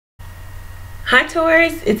Hi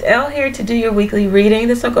Taurus, it's Elle here to do your weekly reading.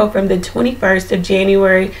 This will go from the 21st of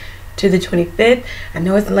January to the 25th. I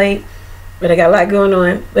know it's late, but I got a lot going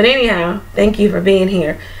on. But anyhow, thank you for being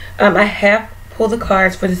here. I have pulled the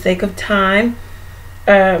cards for the sake of time.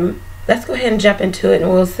 Let's go ahead and jump into it, and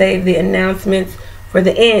we'll save the announcements for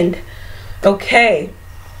the end. Okay.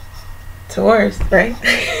 Taurus, right?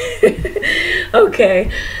 Okay.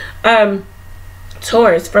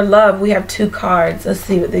 Taurus, for love, we have two cards. Let's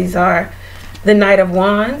see what these are. The Knight of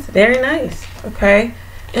Wands, very nice. Okay.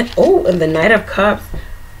 And the Knight of Cups.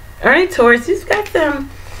 All right, Taurus, you've got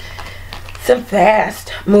some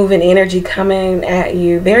fast moving energy coming at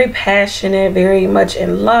you. Very passionate, very much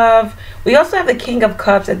in love. We also have the King of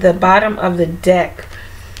Cups at the bottom of the deck.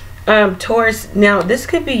 Taurus, now this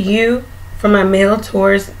could be you, for my male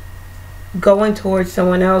Taurus, going towards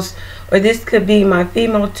someone else, or this could be my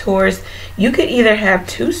female Taurus. You could either have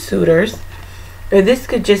two suitors, or this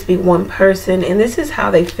could just be one person, and this is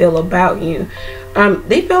how they feel about you.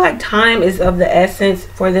 They feel like time is of the essence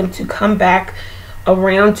for them to come back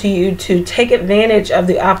around to you, to take advantage of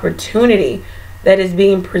the opportunity that is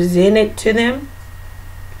being presented to them.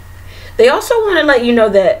 They also want to let you know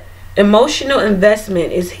that emotional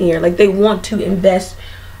investment is here. Like, they want to invest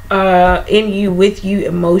in you, with you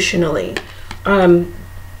emotionally. They're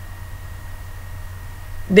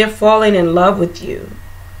falling in love with you.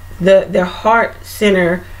 Their heart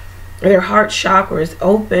center, or their heart chakra, is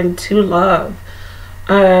open to love.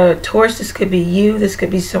 Taurus, this could be you, this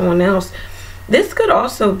could be someone else. This could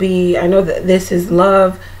also be, I know that this is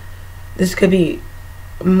love, this could be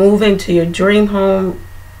moving to your dream home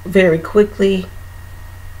very quickly,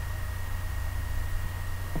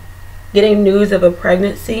 getting news of a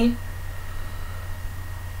pregnancy.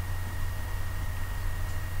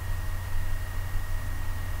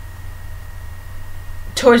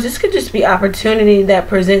 Taurus, this could just be opportunity that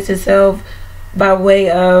presents itself by way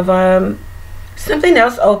of something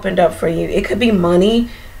else opened up for you. It could be money.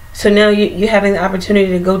 So now you're having the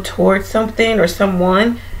opportunity to go towards something or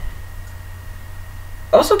someone.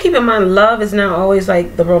 Also keep in mind, love is not always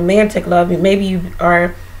like the romantic love. Maybe you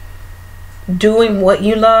are doing what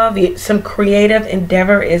you love. Some creative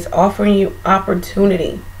endeavor is offering you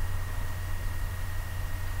opportunity.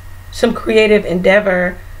 Some creative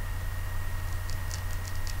endeavor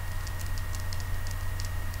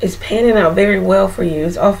is panning out very well for you.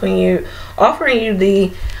 It's offering you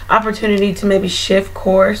the opportunity to maybe shift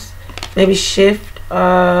course, maybe shift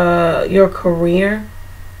your career.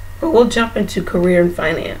 But we'll jump into career and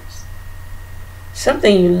finance.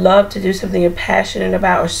 Something you love to do, something you're passionate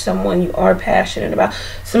about, or someone you are passionate about.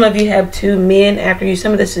 Some of you have two men after you.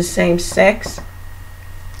 Some of this is same sex.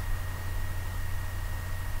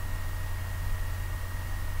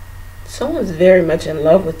 Someone's very much in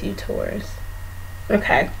love with you, Taurus.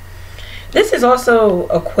 Okay. This is also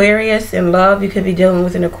Aquarius in love. You could be dealing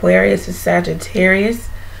with an Aquarius, a Sagittarius.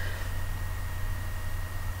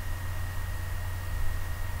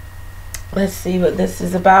 Let's see what this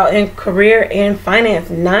is about in career and finance.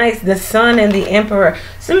 Nice. The Sun and the Emperor.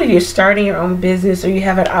 Some of you are starting your own business, or you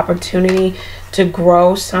have an opportunity to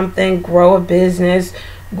grow something, grow a business,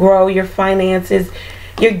 grow your finances.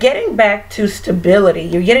 You're getting back to stability.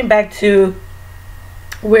 You're getting back to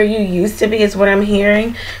where you used to be, is what I'm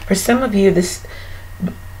hearing. For some of you, this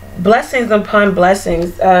blessings upon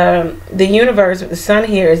blessings. The universe with the Sun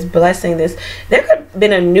here is blessing this. There could have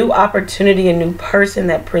been a new opportunity, a new person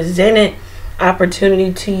that presented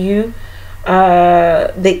opportunity to you.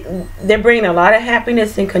 They're bringing a lot of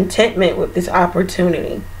happiness and contentment with this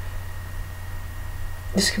opportunity.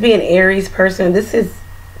 This could be an Aries person. This is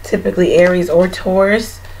typically Aries or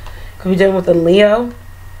Taurus. Could be dealing with a Leo.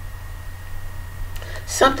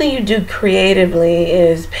 Something you do creatively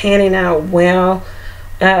is panning out well.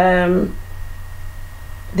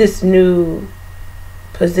 This new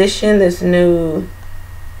position, this new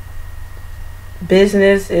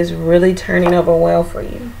business is really turning over well for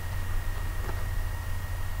you.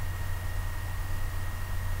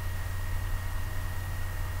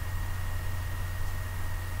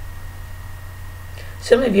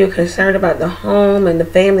 Some of you are concerned about the home and the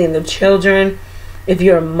family and the children. If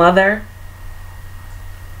you're a mother,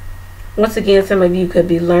 once again, some of you could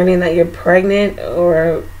be learning that you're pregnant,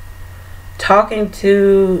 or talking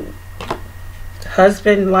to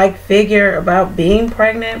husband-like figure about being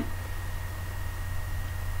pregnant.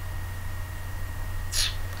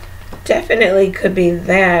 Definitely could be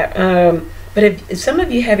that. But if some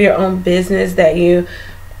of you have your own business that you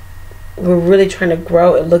were really trying to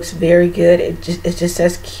grow, it looks very good. It just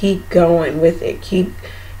says keep going with it.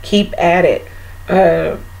 Keep at it.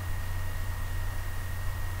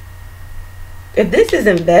 If this is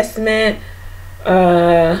investment,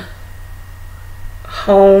 Home.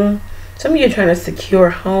 Some of you are trying to secure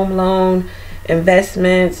home loan,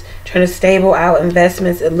 investments, trying to stable out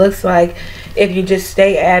investments. It looks like if you just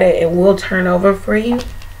stay at it, it will turn over for you.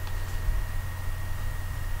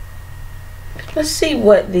 Let's see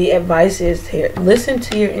what the advice is here. Listen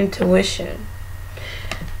to your intuition.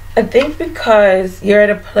 I think because you're at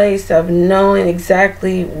a place of knowing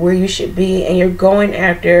exactly where you should be and you're going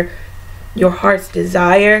after your heart's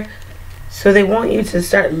desire, so they want you to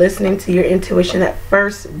start listening to your intuition, that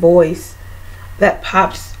first voice that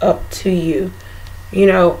pops up to you. You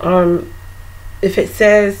know, if it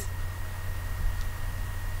says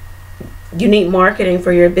you need marketing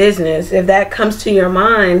for your business, if that comes to your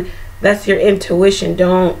mind, that's your intuition.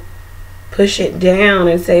 Don't push it down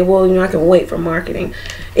and say, well, you know, I can wait for marketing.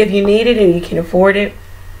 If you need it and you can afford it,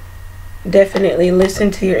 definitely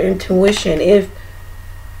listen to your intuition. If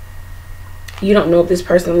you don't know if this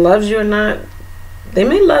person loves you or not, they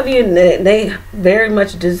may love you and they very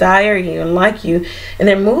much desire you and like you, and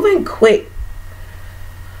they're moving quick.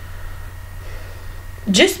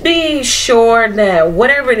 Just be sure that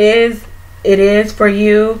whatever it is for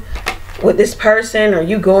you with this person, or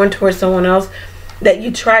you going towards someone else, that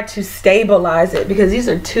you try to stabilize it, because these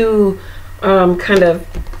are two kind of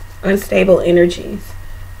unstable energies.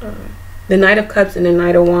 The Knight of Cups and the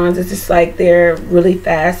Knight of Wands, it's just like they're really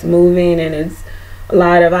fast moving, and it's a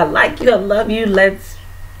lot of I like you, I love you, let's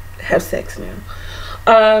have sex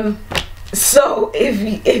now. So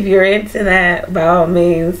if you're into that, by all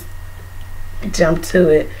means jump to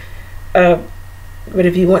it. But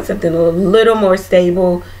if you want something a little more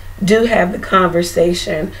stable, do have the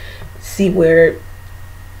conversation, see where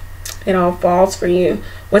it all falls for you.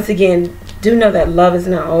 Once again, do know that love is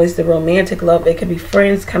not always the romantic love. It could be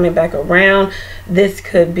friends coming back around. This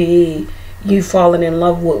could be you falling in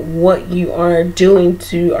love with what you are doing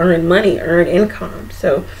to earn money, earn income.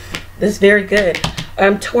 So that's very good.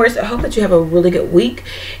 Taurus, I hope that you have a really good week.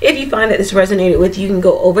 If you find that this resonated with you, you can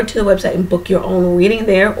go over to the website and book your own reading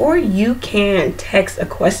there, or you can text a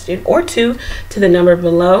question or two to the number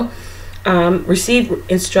below. Receive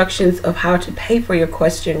instructions of how to pay for your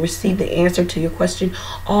question, receive the answer to your question,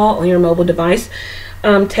 all on your mobile device.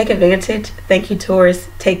 Take advantage. Thank you, Taurus.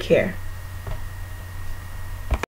 Take care.